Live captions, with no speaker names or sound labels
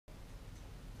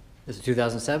This is a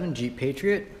 2007 Jeep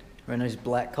Patriot. Very nice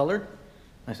black color.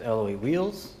 Nice alloy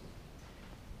wheels.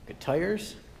 Good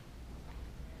tires.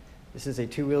 This is a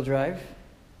two-wheel drive.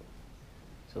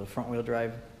 So the front-wheel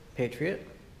drive Patriot.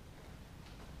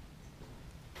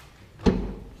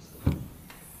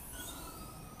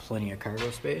 Plenty of cargo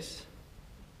space.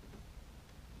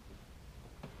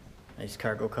 Nice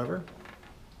cargo cover.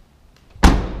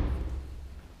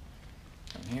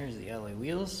 Here's the alloy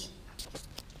wheels.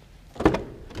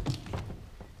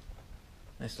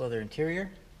 Nice leather interior.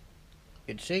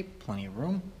 Good shape, plenty of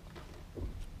room.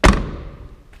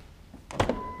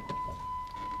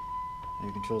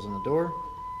 New controls on the door.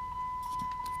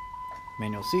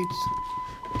 Manual seats.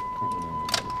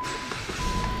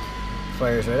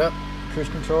 Fires right up. Cruise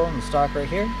control and the stock right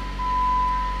here.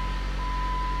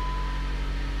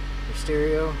 Your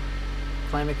stereo,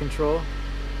 climate control,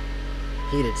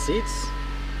 heated seats.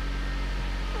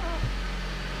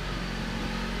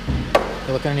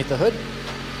 Look underneath the hood.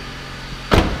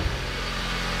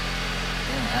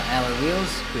 Alloy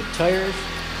wheels, good tires.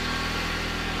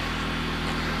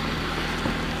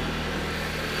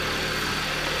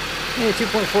 Yeah,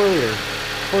 2.4 liter,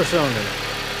 4-cylinder.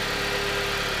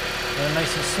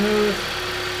 Nice and smooth.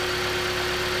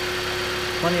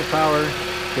 Plenty of power,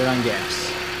 good on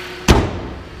gas.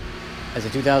 As a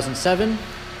 2007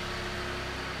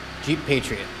 Jeep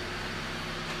Patriot.